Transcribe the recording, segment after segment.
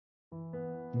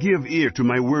Give ear to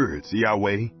my words,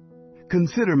 Yahweh.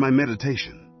 Consider my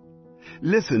meditation.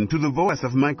 Listen to the voice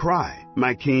of my cry,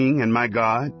 my King and my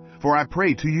God, for I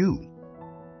pray to you.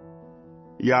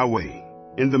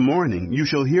 Yahweh, in the morning you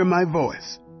shall hear my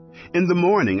voice. In the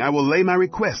morning I will lay my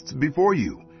requests before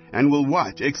you, and will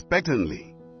watch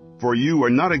expectantly. For you are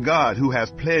not a God who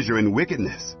has pleasure in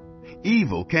wickedness.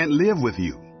 Evil can't live with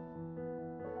you.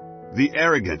 The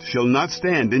arrogant shall not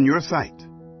stand in your sight.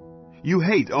 You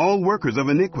hate all workers of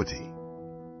iniquity.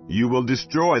 You will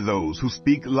destroy those who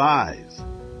speak lies.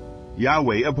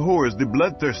 Yahweh abhors the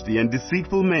bloodthirsty and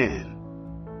deceitful man.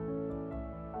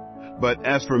 But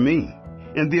as for me,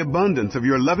 in the abundance of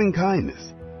your loving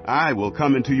kindness, I will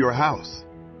come into your house.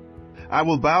 I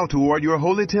will bow toward your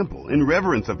holy temple in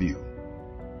reverence of you.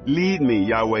 Lead me,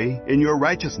 Yahweh, in your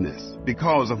righteousness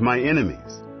because of my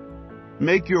enemies.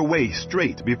 Make your way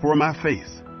straight before my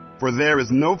face, for there is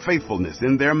no faithfulness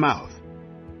in their mouth.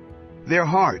 Their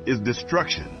heart is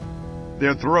destruction.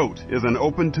 Their throat is an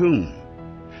open tomb.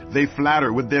 They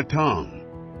flatter with their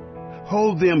tongue.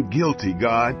 Hold them guilty,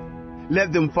 God.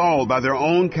 Let them fall by their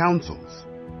own counsels.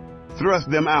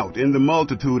 Thrust them out in the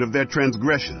multitude of their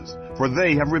transgressions, for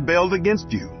they have rebelled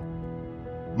against you.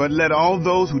 But let all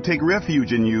those who take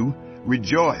refuge in you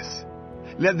rejoice.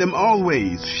 Let them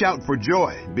always shout for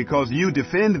joy, because you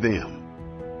defend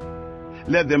them.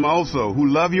 Let them also who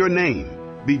love your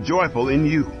name be joyful in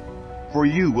you, for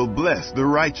you will bless the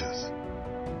righteous.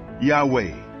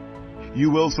 Yahweh, you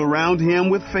will surround him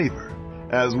with favor,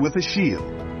 as with a shield.